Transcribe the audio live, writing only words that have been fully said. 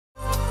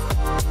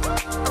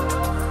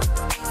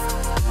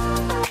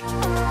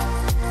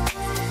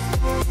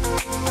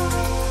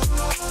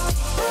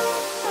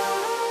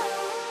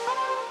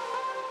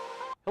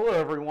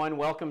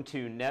everyone. Welcome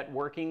to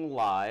Networking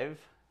Live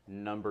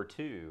number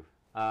 2.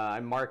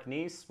 I'm Mark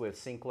Neace with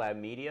SyncLab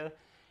Media,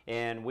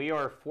 and we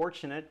are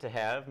fortunate to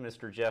have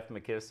Mr. Jeff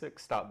McKissack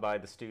stop by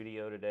the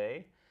studio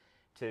today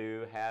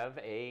to have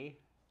a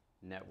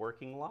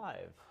Networking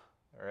Live.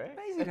 All right?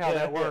 Amazing how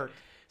that worked.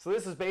 So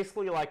this is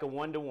basically like a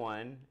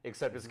one-to-one,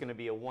 except it's going to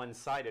be a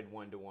one-sided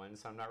one-to-one,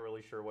 so I'm not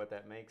really sure what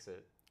that makes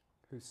it.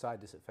 Whose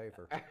side does it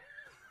favor?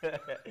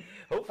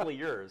 Hopefully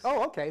yours.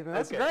 Oh, okay. Then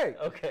that's great.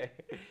 Okay.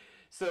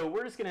 So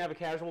we're just going to have a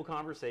casual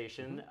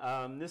conversation.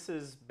 This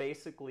is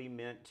basically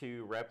meant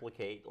to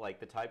replicate like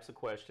the types of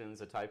questions,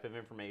 the type of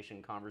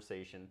information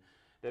conversation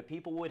that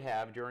people would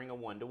have during a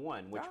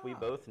one-to-one, which we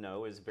both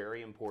know is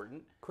very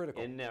important.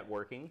 Critical. In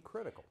networking.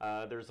 Critical.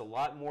 There's a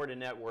lot more to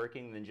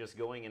networking than just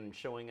going and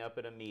showing up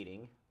at a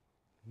meeting.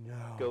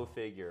 No. Go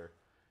figure,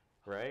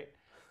 right?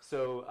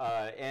 So,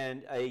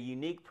 and a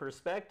unique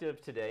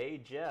perspective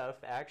today, Jeff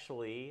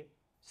actually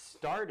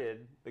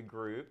started the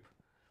group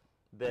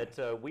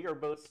that we are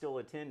both still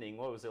attending.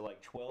 What was it,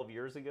 like 12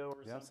 years ago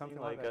or something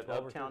like that,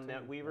 Uptown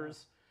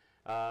Netweavers?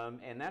 Yeah.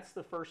 And that's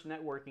the first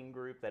networking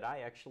group that I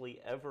actually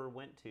ever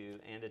went to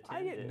and attended.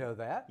 I didn't know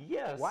that.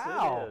 Yes,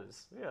 wow. It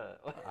is.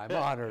 Yeah. I'm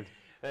honored.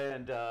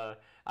 And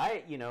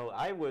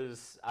I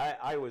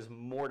was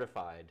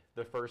mortified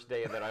the first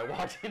day that I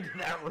walked into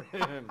that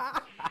room.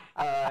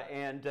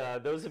 And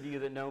those of you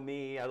that know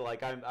me,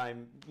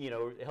 I'm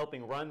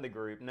helping run the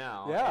group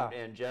now. Yeah.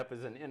 And Jeff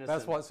is an innocent.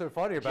 That's what's so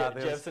funny about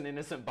this. Jeff's an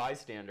innocent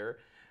bystander.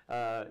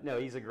 No,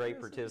 he's a great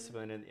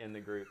participant in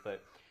the group.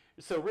 But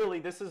so really,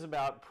 this is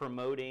about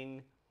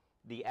promoting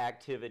the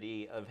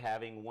activity of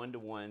having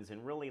one-to-ones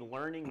and really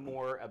learning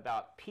more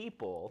about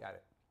people. Got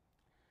it.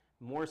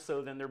 More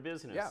so than their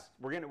business. Yeah.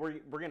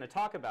 We're gonna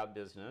talk about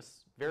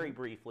business very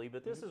briefly,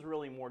 but this is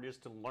really more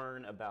just to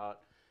learn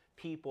about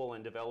people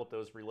and develop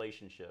those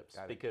relationships.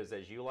 Because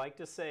as you like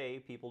to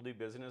say, people do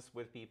business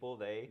with people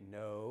they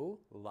know,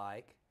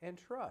 like, and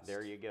trust.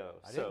 There you go.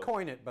 I didn't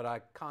coin it, but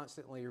I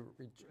constantly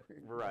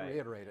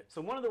reiterate it.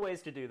 So one of the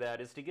ways to do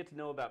that is to get to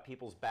know about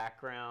people's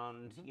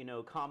background,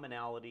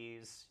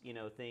 commonalities,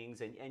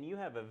 things, and you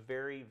have a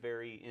very,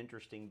 very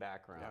interesting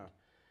background. Yeah.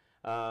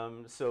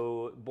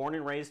 So born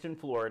and raised in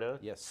Florida,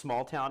 yes,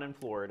 small town in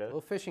Florida,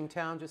 little fishing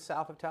town just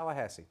south of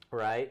Tallahassee,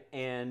 right?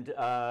 And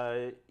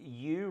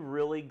you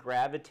really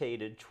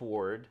gravitated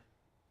toward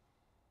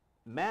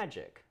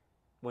magic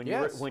when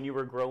you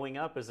were growing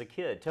up as a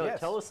kid.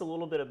 Tell us a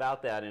little bit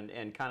about that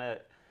and kind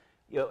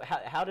of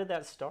how did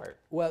that start?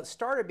 Well, it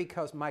started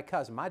because my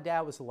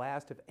dad was the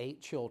last of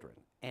 8 children.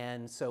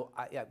 And so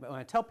when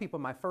I tell people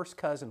my first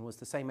cousin was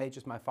the same age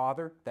as my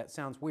father, that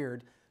sounds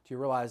weird. Do you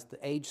realize the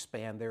age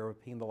span there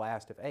of being the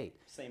last of 8?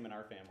 Same in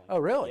our family. Oh,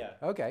 really? Yeah.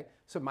 Okay.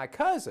 So my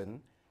cousin,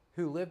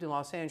 who lived in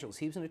Los Angeles,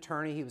 he was an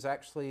attorney. He was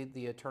actually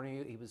the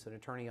attorney. He was an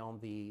attorney on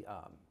the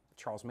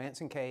Charles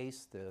Manson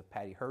case, the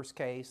Patty Hearst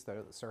case,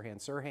 the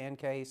Sirhan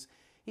case.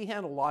 He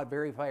handled a lot of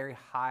very, very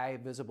high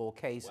visible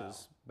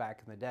cases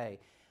back in the day.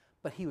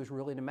 But he was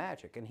really into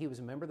magic, and he was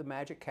a member of the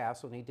Magic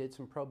Castle, and he did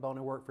some pro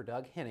bono work for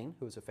Doug Henning,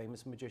 who was a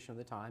famous magician at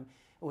the time.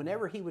 And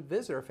whenever he would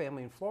visit our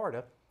family in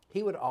Florida,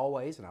 he would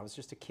always, and I was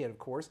just a kid, of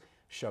course,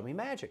 show me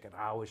magic. And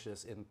I was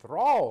just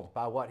enthralled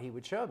by what he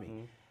would show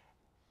me.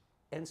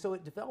 And so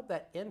it developed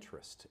that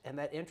interest. And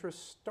that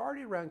interest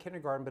started around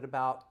kindergarten, but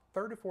about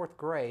 3rd or 4th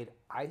grade,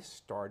 I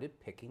started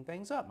picking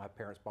things up. My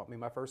parents bought me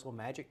my first little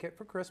magic kit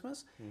for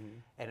Christmas.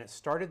 And it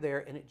started there,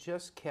 and it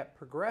just kept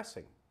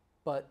progressing.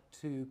 But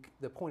to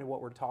the point of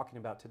what we're talking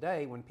about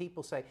today, when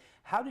people say,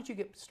 how did you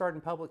get started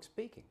in public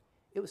speaking?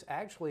 It was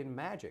actually in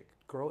magic,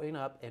 growing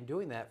up and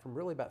doing that from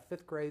really about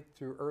 5th grade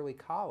through early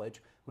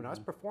college when I was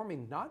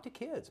performing not to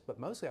kids, but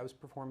mostly I was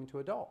performing to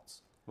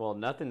adults. Well,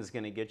 nothing's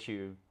going to get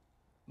you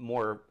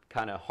more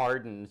kind of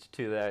hardened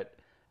to that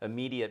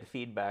immediate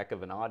feedback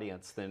of an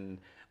audience than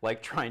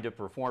like trying to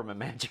perform a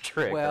magic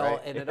trick. Well,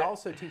 right? And it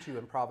also teaches you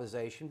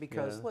improvisation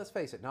because let's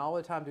face it, not all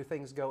the time do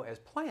things go as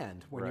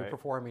planned when you're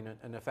performing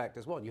an effect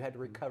as well. And you had to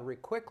recover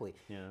it quickly.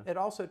 It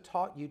also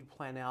taught you to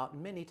plan out.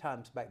 Many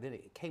times back then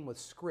it came with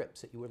scripts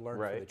that you would learn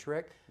for the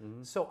trick.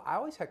 So I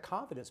always had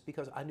confidence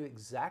because I knew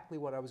exactly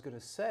what I was going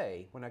to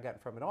say when I got in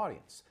front of an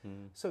audience.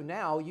 So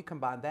now you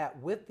combine that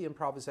with the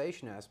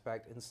improvisation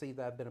aspect and see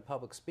that I've been a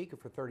public speaker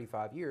for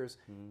 35 years.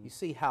 You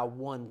see how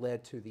one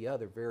led to the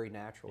other very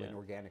naturally and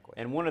organically.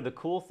 And one of the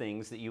cool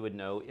things that you would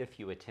know if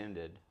you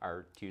attended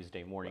our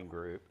Tuesday morning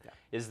group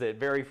is that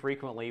very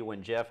frequently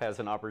when Jeff has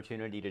an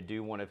opportunity to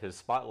do one of his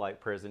spotlight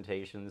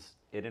presentations,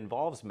 it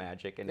involves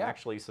magic and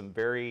actually some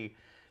very,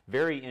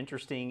 very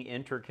interesting,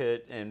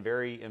 intricate, and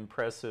very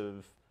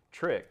impressive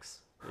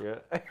tricks.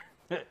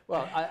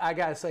 Well, I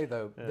got to say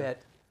though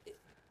that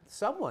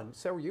someone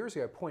several years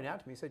ago pointed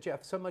out to me, said,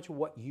 Jeff, so much of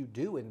what you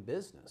do in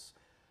business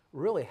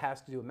really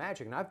has to do with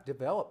magic. And I've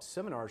developed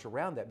seminars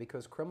around that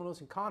because criminals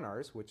and con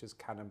artists, which is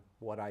kind of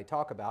what I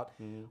talk about,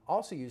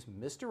 also use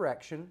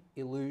misdirection,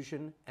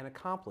 illusion, and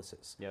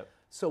accomplices.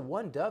 So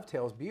one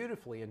dovetails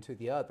beautifully into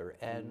the other.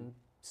 And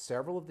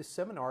several of the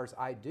seminars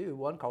I do,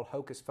 one called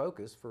Hocus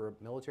Focus for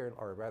military,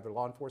 or rather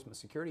law enforcement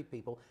security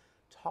people,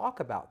 talk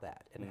about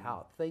that and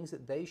how things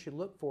that they should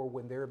look for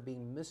when they're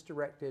being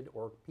misdirected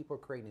or people are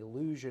creating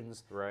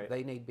illusions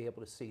they need to be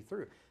able to see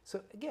through.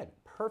 So again,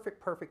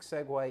 perfect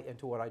segue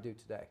into what I do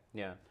today.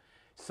 Yeah.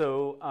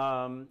 So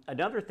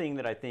another thing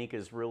that I think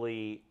is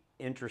really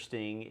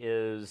interesting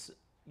is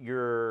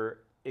your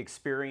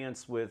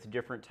experience with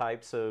different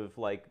types of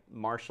like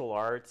martial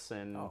arts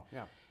and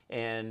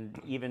and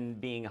even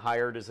being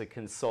hired as a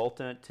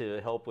consultant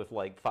to help with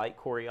like fight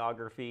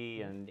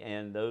choreography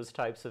and those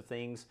types of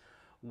things.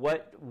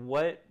 What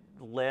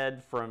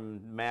led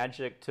from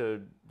magic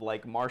to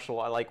like martial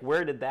art? Like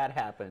where did that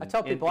happen? I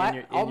tell people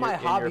all my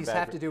hobbies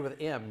have to do with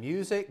M: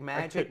 music,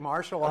 magic,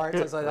 martial arts.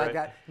 As I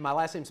got my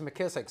last name's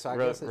McKissack, so I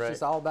guess it's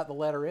just all about the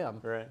letter M.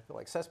 Right.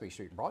 Like Sesame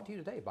Street, brought to you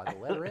today by the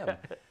letter M.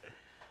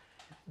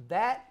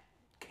 That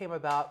came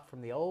about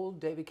from the old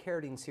David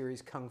Carradine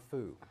series Kung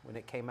Fu when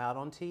it came out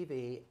on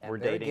TV. And we're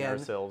dating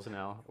ourselves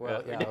now.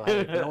 Well,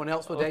 if no one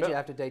else will date you, you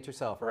have to date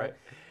yourself, right?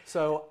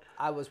 So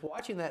I was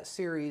watching that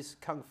series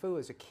Kung Fu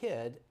as a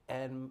kid,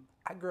 and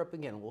I grew up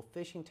again in a little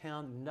fishing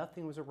town.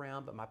 Nothing was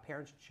around, but my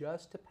parents,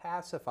 just to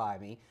pacify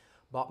me,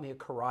 bought me a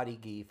karate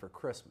gi for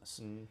Christmas.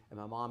 And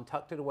my mom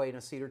tucked it away in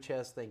a cedar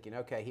chest thinking,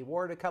 okay, he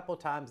wore it a couple of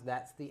times,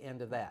 that's the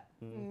end of that.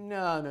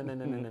 No.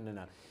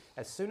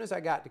 As soon as I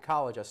got to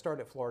college, I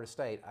started at Florida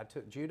State. I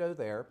took judo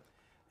there,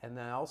 and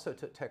then I also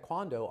took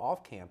taekwondo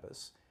off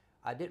campus.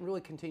 I didn't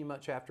really continue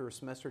much after a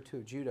semester or two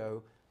of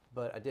judo,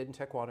 but I did in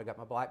taekwondo, got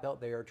my black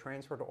belt there,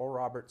 transferred to Oral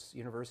Roberts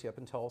University up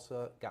in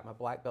Tulsa, got my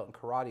black belt in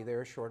karate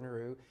there,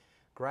 Short-Naru,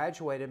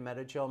 graduated, met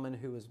a gentleman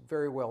who was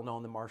very well known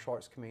in the martial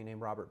arts community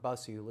named Robert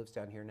Bussey, who lives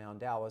down here now in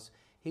Dallas.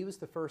 He was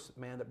the first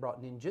man that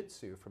brought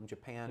ninjutsu from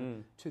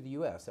Japan to the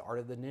U.S., the art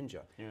of the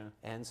ninja.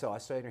 And so I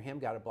studied under him,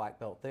 got a black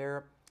belt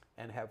there,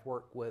 and have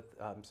worked with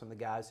some of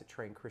the guys that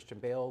trained Christian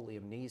Bale,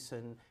 Liam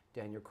Neeson,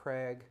 Daniel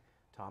Craig,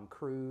 Tom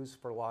Cruise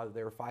for a lot of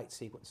their fight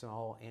sequence and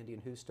all, Andy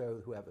and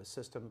Husto, who have a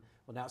system,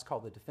 well now it's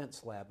called the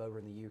Defense Lab over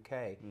in the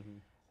UK,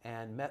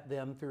 and met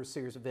them through a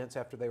series of events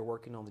after they were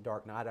working on The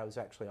Dark Knight. I was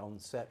actually on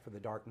set for The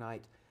Dark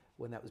Knight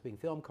when that was being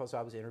filmed because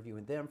I was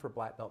interviewing them for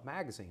Black Belt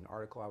Magazine,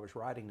 article I was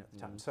writing at the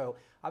time. So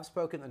I've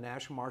spoken at the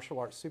National Martial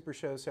Arts Super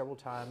Show several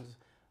times.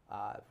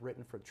 I've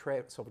written for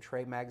several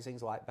trade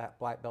magazines like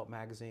Black Belt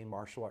Magazine,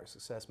 Martial Arts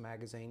Success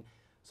Magazine.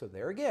 So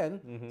there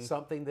again,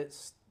 something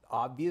that's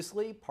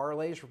obviously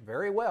parlays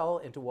very well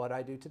into what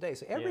I do today.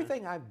 So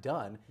everything I've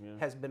done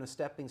has been a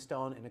stepping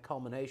stone and a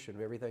culmination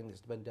of everything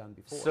that's been done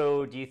before.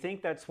 So do you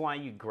think that's why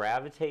you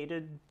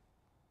gravitated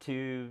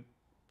to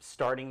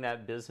starting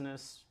that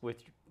business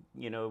with,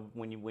 you know,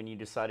 when you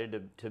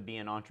decided to be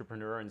an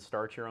entrepreneur and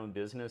start your own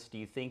business? Do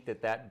you think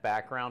that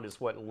background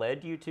is what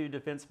led you to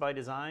Defense by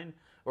Design?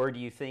 Or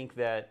do you think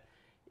that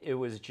it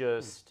was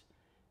just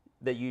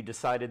that you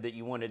decided that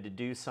you wanted to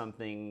do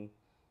something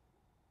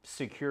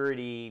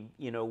security,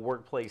 you know,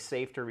 workplace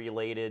safety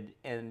related,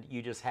 and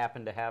you just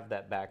happened to have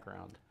that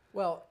background?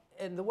 Well,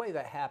 and the way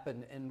that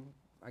happened, and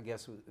I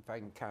guess if I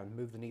can kind of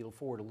move the needle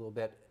forward a little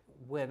bit,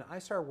 when I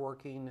started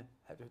working,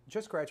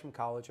 just graduated from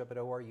college up at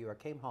ORU, I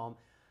came home,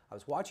 I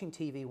was watching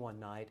TV one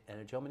night, and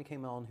a gentleman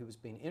came on who was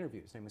being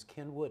interviewed. His name was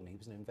Ken Wooden. He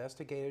was an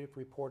investigative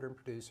reporter and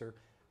producer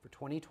for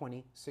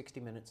 2020, 60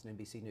 Minutes, and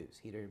NBC News.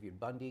 He'd interviewed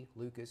Bundy,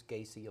 Lucas,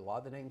 Gacy, a lot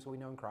of the names we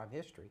know in crime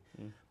history.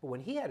 But when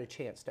he had a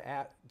chance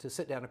to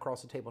sit down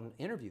across the table and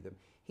interview them,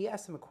 he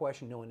asked them a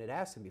question no one had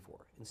asked him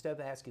before. Instead of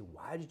asking,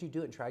 why did you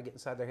do it, and try to get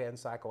inside their head and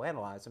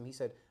psychoanalyze them, he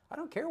said, I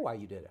don't care why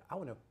you did it. I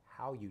want to know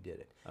how you did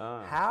it.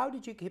 How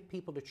did you get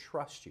people to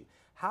trust you?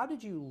 How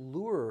did you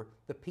lure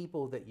the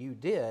people that you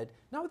did,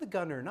 not with a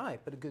gun or a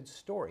knife, but a good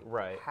story?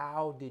 Right.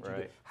 How did you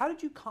do it? How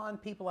did you con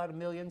people out of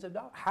millions of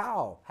dollars?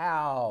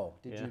 How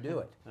did you do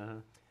it?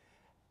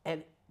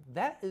 And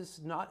that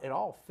is not at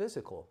all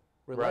physical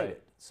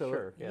related.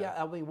 So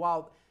I mean,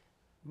 while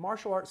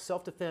martial arts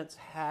self-defense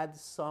had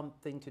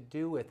something to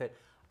do with it,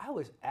 I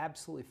was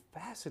absolutely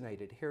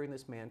fascinated hearing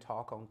this man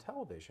talk on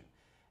television.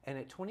 And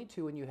at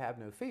 22, when you have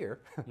no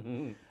fear,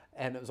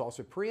 and it was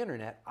also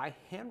pre-internet, I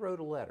hand wrote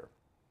a letter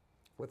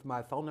with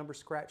my phone number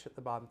scratched at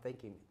the bottom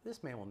thinking,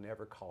 this man will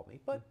never call me,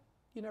 but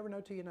you never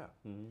know till you know.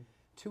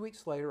 2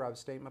 weeks later, I was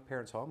staying at my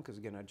parents' home because,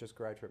 again, I just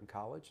graduated from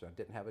college. I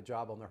didn't have a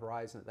job on the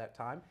horizon at that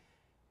time.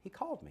 He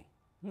called me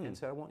and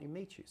said, I want to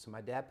meet you. So my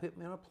dad put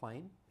me on a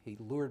plane. He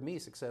lured me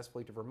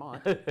successfully to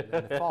Vermont in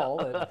the fall.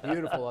 It's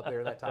beautiful up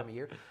there that time of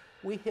year.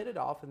 We hit it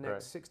off. In the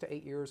next 6 to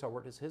 8 years, I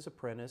worked as his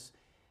apprentice.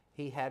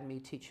 He had me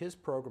teach his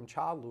program,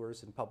 Child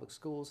Lures, in public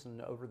schools,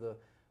 and over the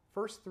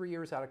first 3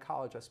 years out of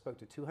college, I spoke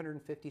to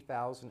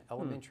 250,000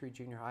 elementary,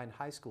 junior high, and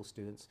high school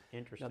students.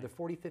 Interesting. Now, there are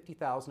 40,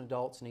 50,000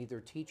 adults in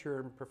either teacher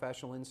and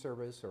professional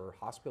in-service or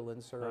hospital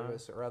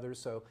in-service or others.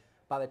 So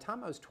by the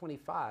time I was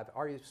 25, I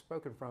already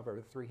spoken in front of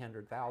over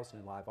 300,000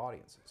 in live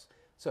audiences.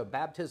 So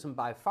baptism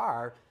by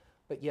fire,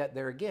 but yet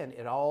there again,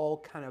 it all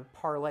kind of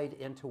parlayed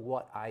into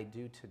what I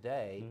do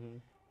today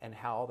and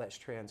how all that's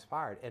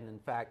transpired. And in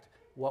fact,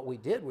 what we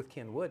did with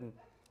Ken Wooden,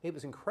 it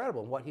was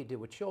incredible what he did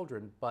with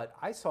children, but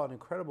I saw an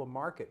incredible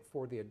market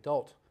for the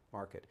adult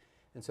market.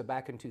 And so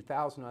back in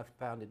 2000, I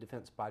founded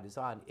Defense by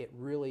Design. It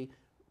really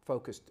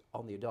focused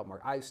on the adult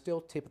market. I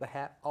still tip of the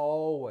hat,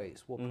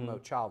 always will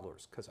promote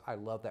Childless because I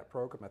love that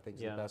program. I think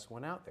it's the best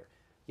one out there.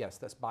 Yes,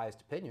 that's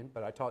biased opinion,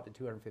 but I taught to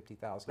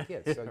 250,000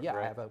 kids. So yeah,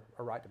 I have a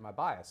right to my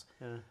bias.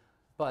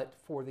 But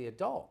for the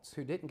adults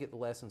who didn't get the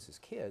lessons as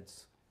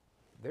kids,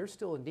 there's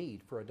still a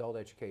need for adult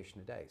education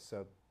today.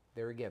 So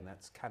there again,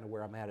 that's kind of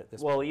where I'm at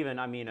this point. Well, even,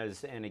 I mean,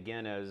 as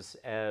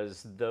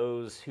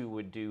those who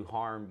would do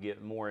harm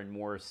get more and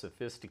more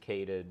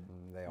sophisticated,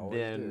 they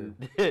always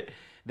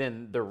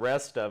then the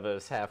rest of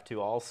us have to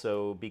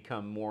also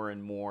become more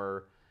and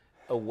more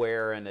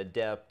aware and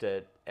adept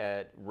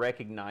at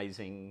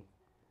recognizing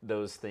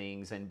those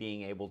things and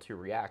being able to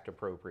react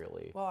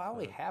appropriately. Well, I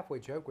only halfway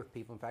joke with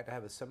people. In fact, I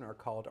have a seminar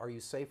called "Are You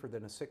Safer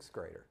Than a Sixth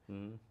Grader?"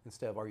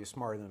 Instead of "Are You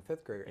Smarter Than a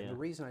Fifth Grader?" And the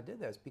reason I did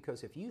that is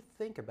because if you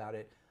think about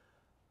it,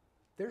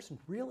 there's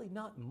really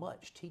not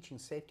much teaching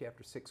safety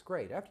after sixth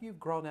grade. After you've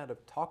grown out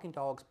of talking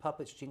dogs,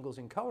 puppets, jingles,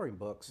 and coloring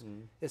books,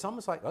 it's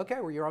almost like, okay,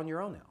 well, you're on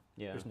your own now.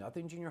 There's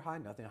nothing junior high,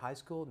 nothing high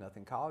school,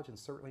 nothing college, and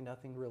certainly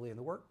nothing really in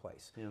the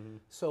workplace.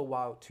 So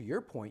while, to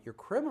your point, your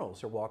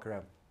criminals are walking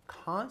around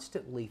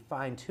constantly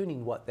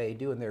fine-tuning what they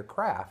do in their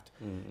craft,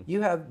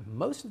 you have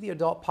most of the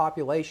adult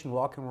population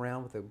walking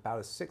around with about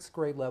a sixth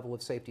grade level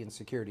of safety and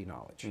security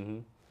knowledge.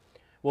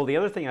 Well, the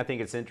other thing I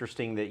think it's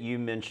interesting that you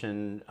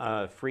mention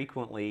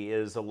frequently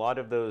is a lot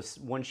of those,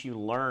 once you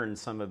learn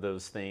some of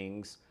those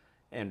things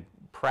and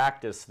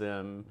practice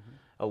them,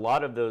 a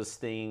lot of those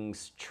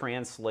things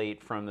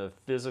translate from the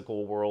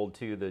physical world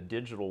to the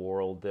digital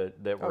world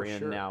that we're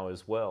in now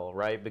as well,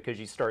 right? Because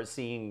you start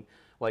seeing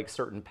like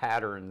certain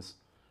patterns,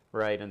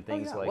 right, and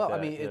things like that. Well, I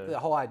mean, the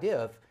whole idea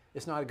of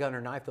it's not a gun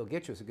or knife they'll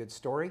get you is a good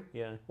story.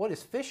 What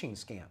is phishing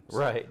scams?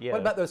 Right, What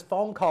about those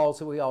phone calls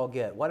that we all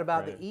get? What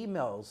about the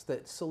emails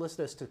that solicit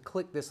us to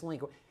click this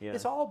link?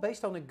 It's all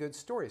based on a good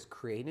story. It's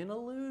creating an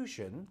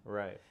illusion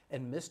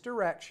and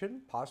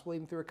misdirection, possibly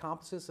even through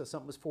accomplices, so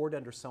something was forwarded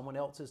under someone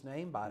else's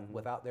name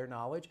without their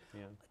knowledge.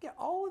 Again,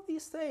 all of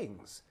these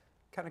things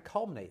kind of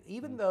culminate.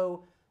 Even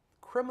though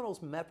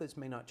criminals' methods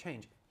may not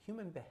change,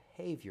 human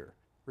behavior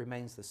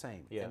remains the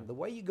same. And the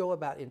way you go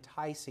about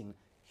enticing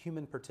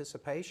human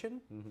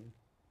participation,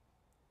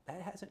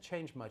 that hasn't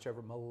changed much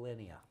over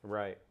millennia.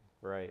 Right.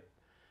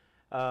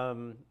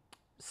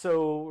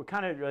 So we're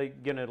kind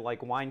of going to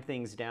like wind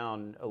things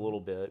down a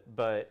little bit,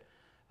 but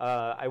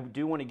I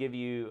do want to give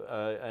you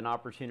an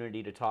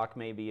opportunity to talk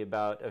maybe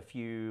about a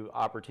few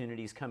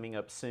opportunities coming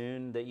up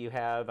soon that you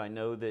have. I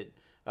know that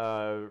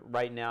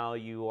right now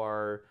you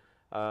are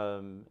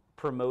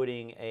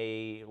promoting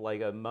a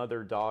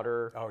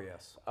mother-daughter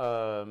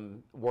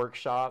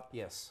workshop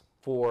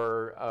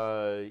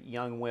for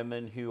young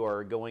women who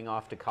are going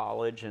off to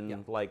college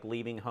and like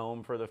leaving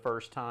home for the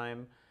first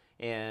time.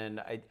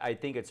 And I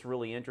think it's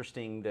really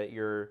interesting that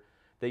you're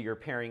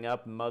pairing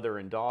up mother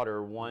and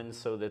daughter, one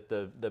so that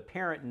the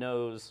parent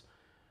knows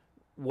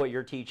what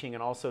you're teaching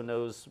and also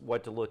knows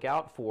what to look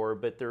out for,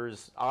 but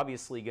there's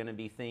obviously going to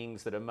be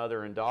things that a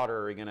mother and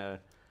daughter are going to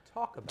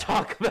talk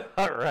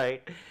about,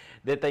 right?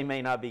 That they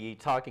may not be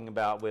talking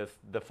about with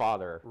the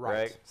father,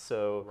 right?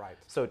 So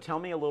tell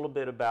me a little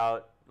bit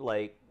about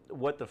like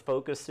what the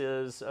focus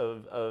is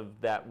of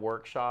that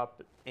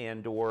workshop,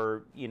 and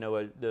or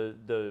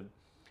the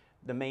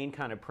main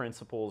kind of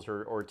principles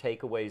or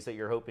takeaways that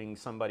you're hoping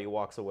somebody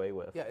walks away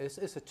with. Yeah, it's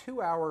a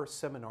 2-hour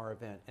seminar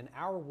event. In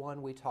hour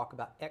one, we talk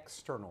about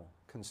external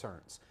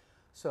concerns.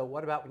 So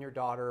what about when your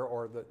daughter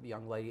or the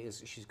young lady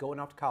she's going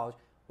off to college?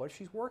 What if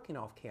she's working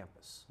off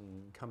campus?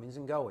 Comings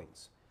and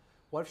goings.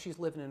 What if she's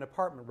living in an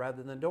apartment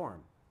rather than a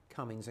dorm?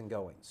 Comings and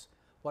goings.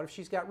 What if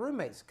she's got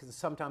roommates? Because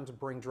sometimes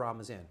bring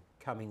dramas in.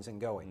 Comings and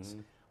goings.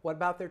 What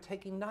about they're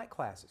taking night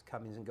classes?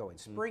 Comings and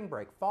goings. Spring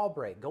break, fall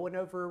break, going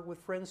over with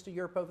friends to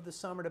Europe over the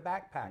summer to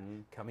backpack.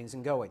 Comings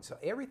and goings. So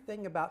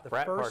everything about the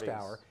first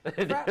hour,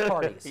 frat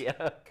parties,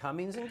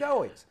 comings and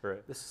goings.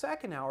 The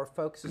second hour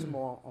focuses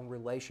more on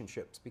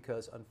relationships,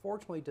 because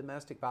unfortunately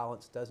domestic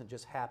violence doesn't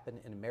just happen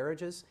in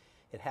marriages.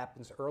 It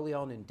happens early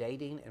on in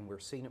dating, and we're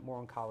seeing it more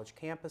on college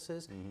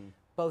campuses,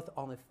 both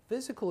on the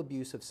physical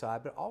abusive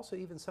side, but also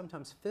even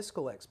sometimes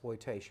fiscal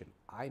exploitation.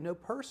 I know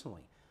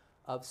personally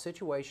of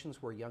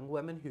situations where young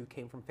women who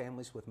came from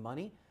families with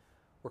money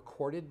were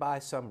courted by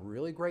some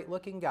really great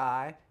looking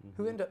guy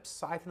who ended up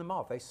siphoning them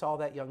off. They saw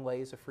that young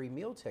lady as a free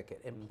meal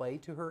ticket and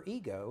played to her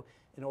ego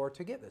in order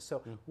to get this.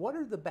 So what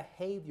are the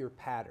behavior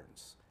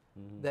patterns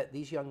that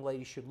these young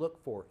ladies should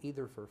look for,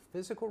 either for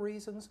physical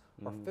reasons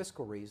or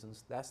fiscal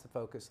reasons? That's the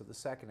focus of the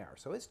second hour.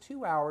 So it's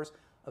 2 hours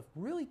of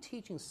really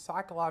teaching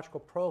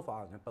psychological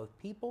profiling of both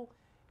people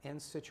and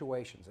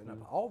situations. And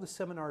of all the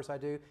seminars I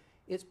do,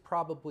 it's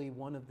probably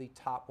one of the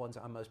top ones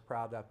I'm most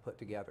proud I've put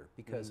together,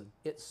 because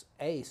it's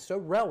A, so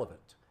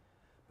relevant,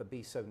 but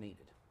B, so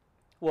needed.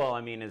 Well,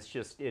 I mean, it's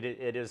just,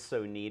 it is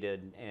so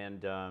needed,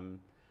 and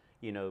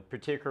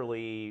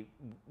particularly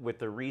with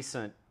the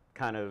recent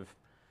kind of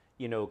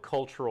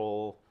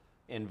cultural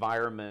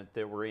environment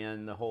that we're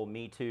in, the whole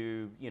Me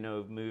Too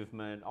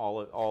movement,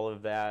 all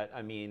of that.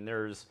 I mean,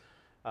 there's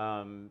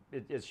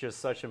It's just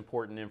such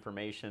important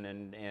information,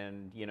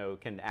 and you know,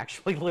 can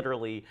actually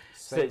literally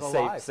save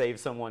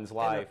someone's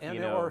life, and you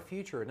know, or a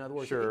future. In other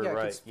words, sure, yeah,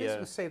 right, it's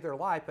physically save their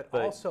life,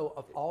 but also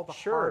of all the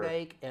sure,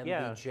 heartache and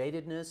yeah, the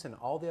jadedness and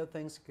all the other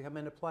things that come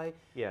into play.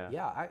 Yeah,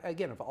 yeah.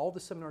 Again, of all the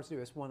seminars I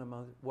do, it's one of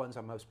the ones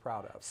I'm most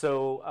proud of.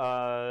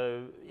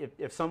 So,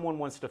 if someone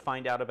wants to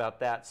find out about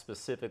that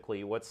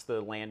specifically, what's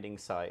the landing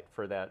site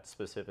for that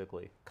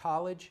specifically?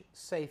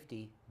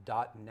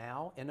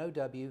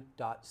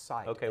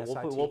 collegesafety.now.site. Okay,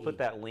 we'll put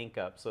that link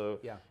up. So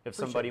yeah, if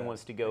somebody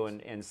wants to go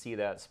and see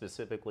that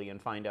specifically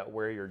and find out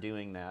where you're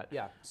doing that.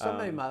 Yeah, so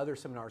many of my other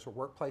seminars are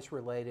workplace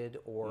related,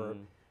 or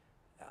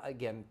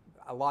again,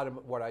 a lot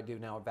of what I do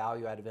now are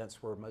value-add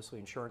events where mostly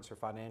insurance or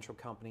financial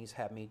companies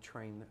have me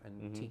train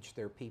and teach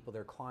their people,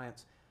 their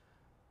clients.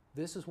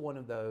 This is one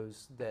of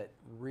those that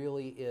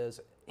really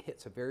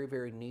hits a very,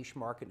 very niche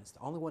market. It's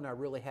the only one I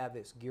really have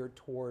that's geared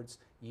towards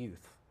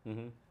youth.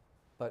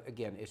 But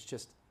again, it's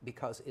just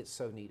because it's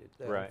so needed.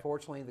 Right.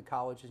 Unfortunately, the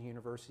colleges and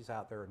universities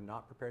out there are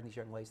not preparing these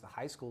young ladies. The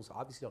high schools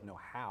obviously don't know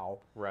how.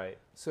 Right.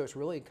 So it's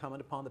really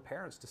incumbent upon the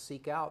parents to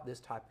seek out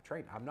this type of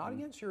training. I'm not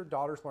against your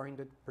daughters learning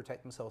to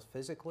protect themselves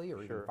physically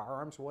or even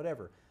firearms or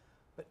whatever,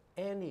 but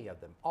any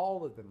of them,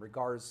 all of them,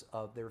 regardless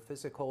of their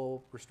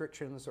physical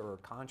restrictions or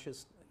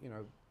conscious, you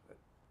know,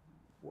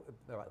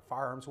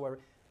 firearms, whatever,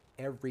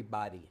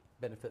 everybody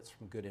benefits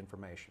from good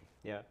information.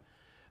 Yeah.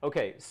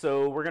 Okay,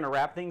 so we're going to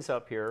wrap things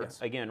up here. Yes.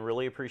 Again,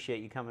 really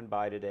appreciate you coming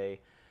by today.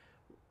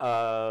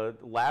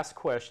 Last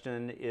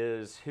question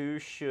is, who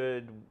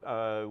should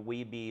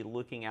we be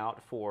looking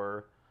out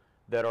for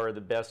that are the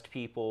best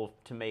people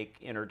to make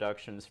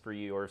introductions for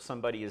you? Or if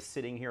somebody is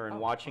sitting here and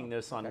watching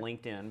this on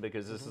LinkedIn,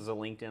 because this is a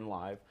LinkedIn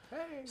Live.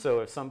 Hey. So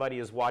if somebody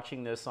is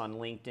watching this on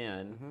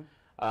LinkedIn,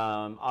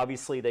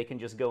 obviously they can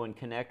just go and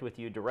connect with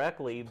you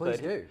directly. Please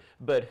do.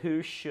 But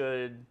who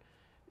should,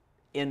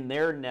 in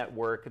their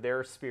network,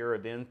 their sphere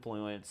of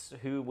influence,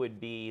 who would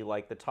be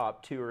like the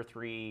top 2 or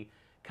 3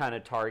 kind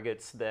of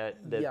targets that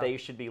they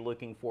should be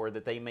looking for,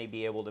 that they may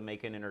be able to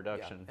make an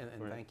introduction? Yeah.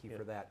 And thank you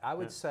for that. I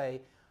would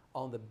say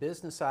on the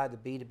business side, the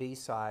B2B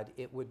side,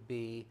 it would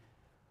be,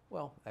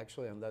 well,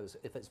 actually on those,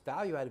 if it's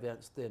value-add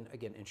events, then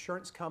again,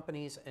 insurance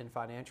companies and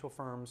financial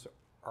firms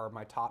are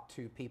my top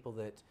 2 people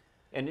that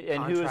And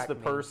who is the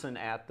person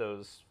at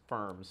those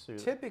firms?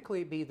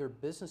 Typically, it'd be either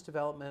business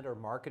development or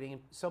marketing,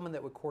 someone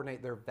that would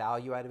coordinate their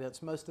value-add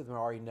events. Most of them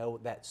already know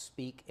that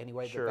speak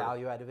anyway, the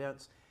value-add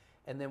events.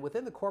 And then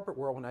within the corporate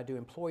world, when I do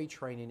employee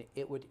training,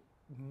 it would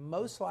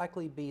most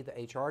likely be the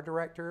HR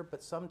director,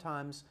 but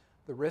sometimes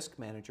the risk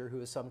manager,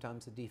 who is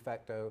sometimes the de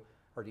facto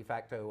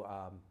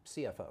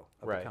CFO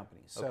of the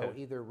company. So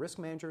either risk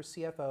manager,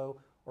 CFO,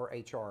 or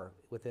HR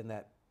within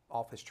that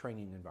office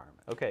training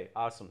environment. Okay,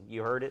 awesome.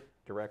 You heard it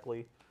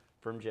directly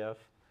from Jeff.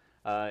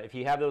 If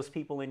you have those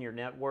people in your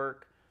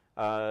network,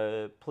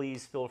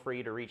 please feel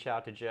free to reach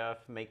out to Jeff,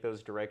 make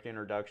those direct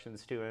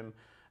introductions to him.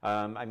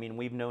 I mean,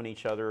 we've known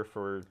each other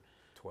for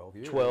 12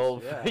 years.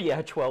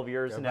 12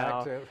 years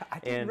now. I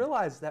didn't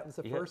realize that was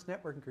the first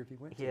networking group you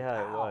went to.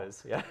 Yeah, it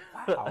was. Yeah.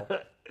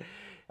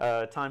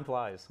 Wow. Time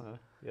flies. Huh?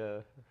 Yeah.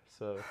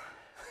 So,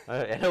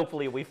 and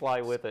hopefully we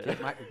fly with it.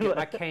 Get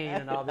my cane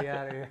and I'll be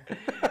out of here.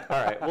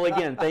 All right. Well,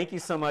 again, thank you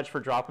so much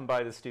for dropping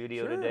by the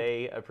studio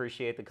today.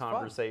 Appreciate the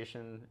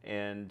conversation,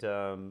 and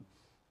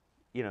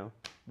you know,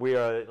 we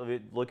are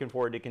looking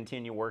forward to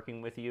continue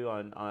working with you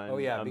on a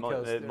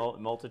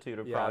multitude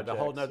of projects. The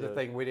whole other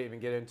thing we didn't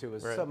even get into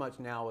is so much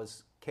now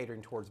is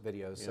catering towards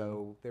videos.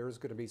 So there's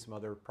going to be some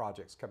other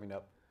projects coming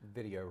up,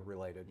 video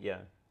related. Yeah.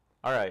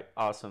 All right,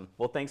 awesome.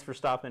 Well, thanks for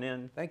stopping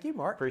in. Thank you,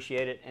 Mark.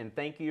 Appreciate it. And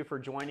thank you for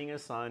joining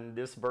us on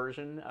this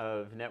version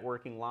of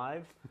Networking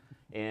Live.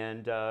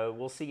 And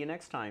we'll see you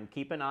next time.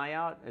 Keep an eye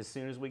out as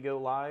soon as we go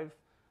live.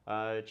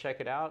 Check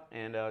it out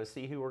and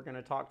see who we're going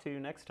to talk to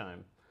next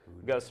time.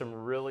 We've got some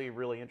really,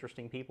 really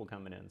interesting people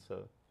coming in.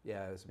 So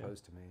yeah, as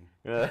opposed to me.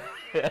 All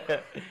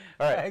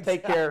right, thanks.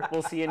 Take care.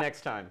 We'll see you next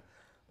time.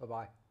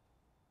 Bye-bye.